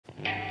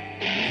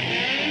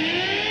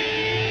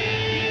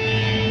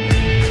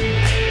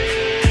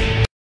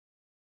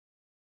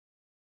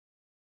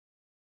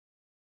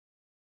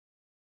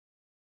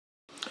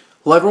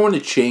Hello everyone,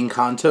 it's Shane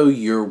Kanto,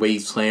 your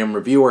Wasteland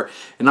reviewer,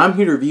 and I'm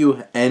here to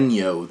review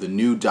Ennio, the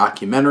new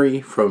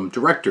documentary from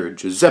director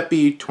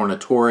Giuseppe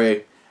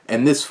Tornatore,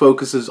 and this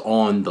focuses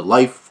on the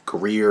life,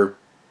 career,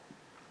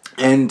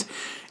 and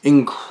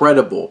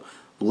incredible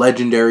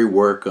legendary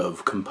work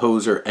of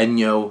composer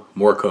Ennio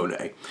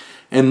Morricone.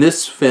 And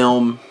this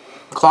film,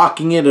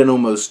 clocking it at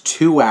almost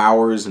 2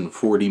 hours and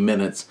 40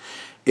 minutes,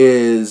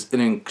 is an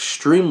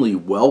extremely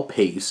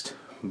well-paced,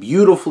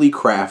 beautifully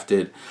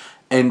crafted,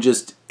 and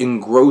just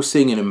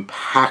engrossing and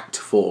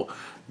impactful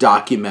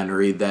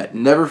documentary that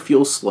never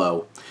feels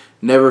slow,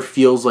 never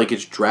feels like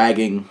it's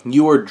dragging.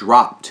 You are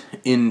dropped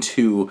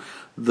into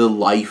the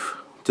life,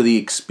 to the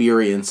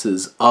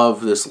experiences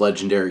of this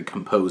legendary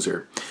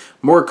composer.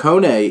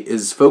 Morricone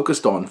is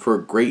focused on for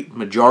a great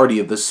majority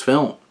of this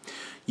film.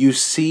 You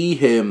see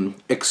him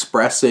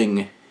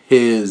expressing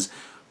his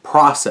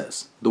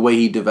process, the way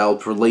he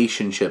developed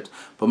relationships,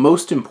 but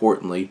most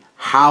importantly,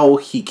 how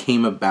he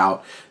came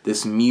about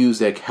this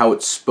music, how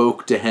it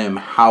spoke to him,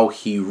 how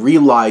he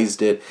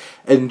realized it,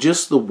 and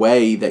just the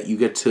way that you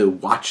get to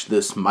watch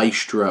this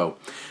maestro,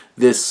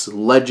 this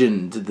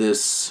legend,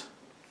 this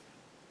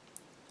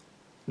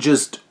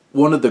just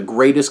one of the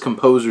greatest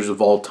composers of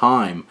all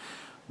time,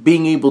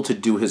 being able to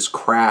do his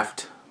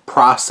craft,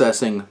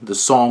 processing the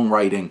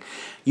songwriting.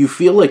 You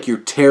feel like you're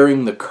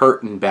tearing the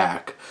curtain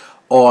back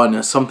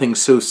on something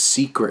so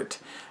secret,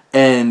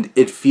 and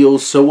it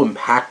feels so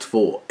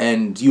impactful,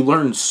 and you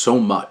learn so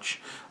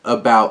much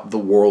about the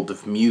world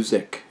of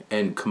music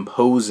and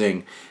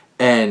composing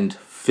and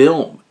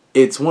film.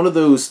 It's one of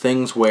those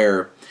things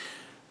where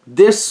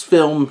this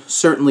film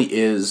certainly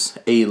is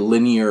a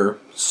linear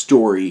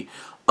story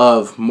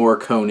of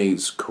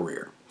Morricone's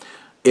career.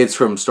 It's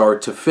from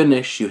start to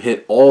finish, you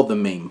hit all the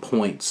main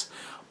points,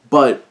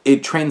 but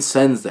it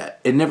transcends that.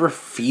 It never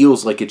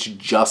feels like it's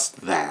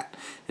just that.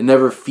 It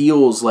never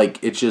feels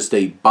like it's just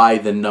a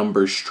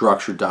by-the-numbers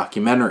structured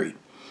documentary.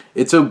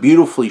 It's so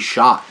beautifully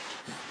shot.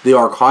 The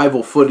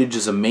archival footage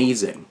is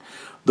amazing.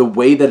 The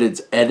way that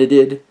it's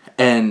edited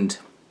and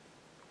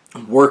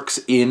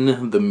works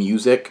in the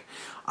music,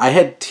 I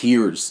had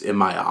tears in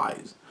my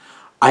eyes.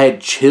 I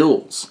had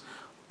chills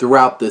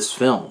throughout this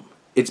film.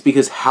 It's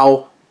because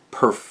how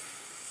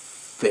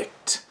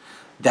perfect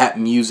that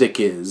music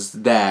is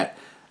that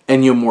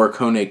Ennio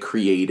Morricone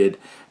created,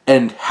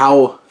 and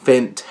how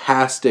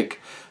fantastic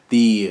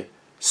the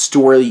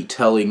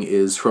storytelling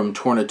is from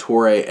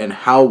Tornatore, and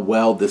how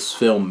well this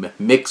film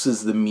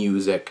mixes the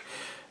music,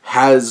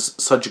 has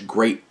such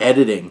great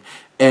editing,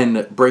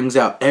 and brings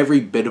out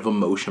every bit of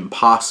emotion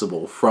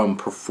possible from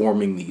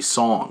performing these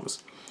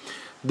songs.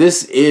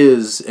 This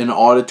is an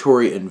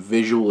auditory and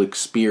visual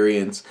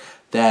experience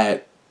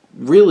that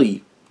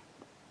really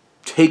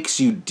takes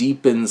you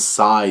deep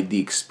inside the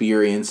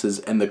experiences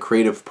and the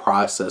creative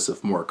process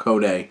of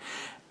Morricone.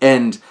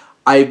 And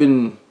I've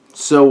been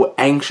so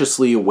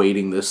anxiously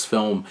awaiting this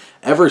film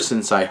ever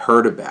since I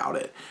heard about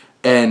it.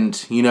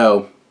 And, you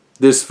know,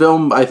 this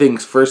film, I think,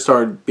 first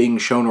started being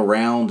shown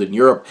around in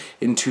Europe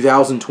in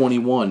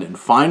 2021 and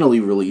finally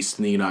released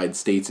in the United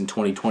States in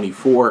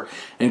 2024,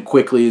 and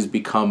quickly has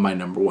become my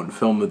 #1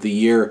 film of the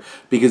year,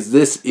 because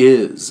this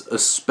is a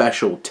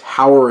special,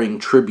 towering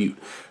tribute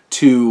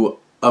to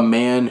a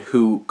man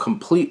who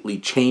completely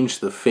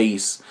changed the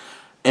face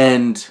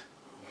and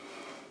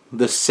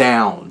the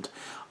sound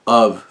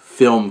of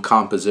film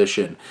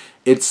composition.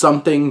 It's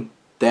something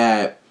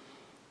that,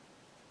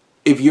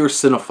 if you're a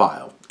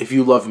cinephile, if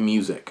you love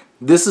music,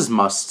 this is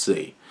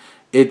must-see.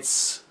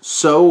 It's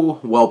so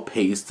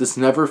well-paced. This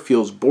never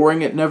feels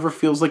boring. It never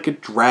feels like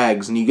it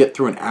drags, and you get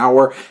through 2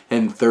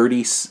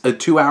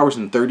 hours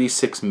and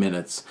 36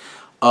 minutes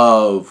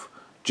of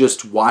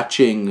just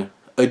watching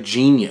a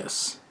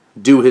genius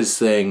do his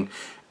thing,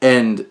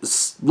 and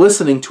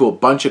listening to a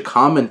bunch of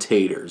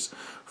commentators,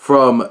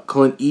 from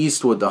Clint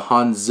Eastwood to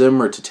Hans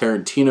Zimmer to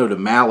Tarantino to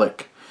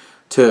Malick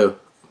to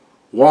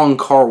Wong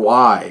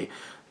Kar-wai,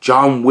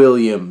 John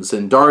Williams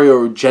and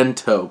Dario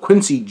Argento,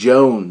 Quincy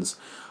Jones,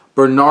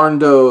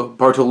 Bernardo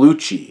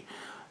Bertolucci,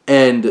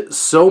 and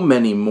so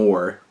many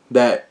more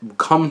that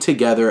come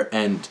together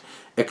and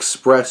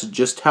express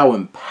just how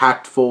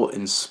impactful,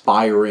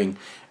 inspiring,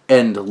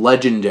 and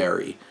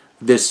legendary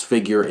this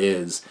figure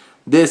is.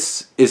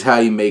 This is how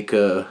you make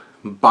a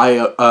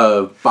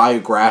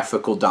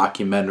biographical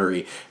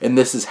documentary, and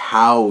this is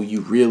how you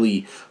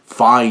really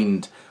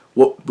find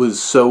what was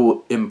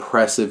so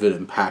impressive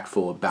and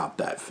impactful about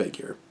that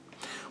figure.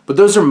 But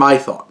those are my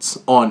thoughts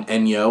on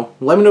Ennio.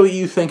 Let me know what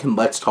you think, and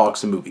let's talk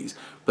some movies.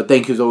 But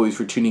thank you as always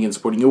for tuning in and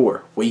supporting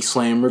your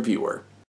Wasteland reviewer.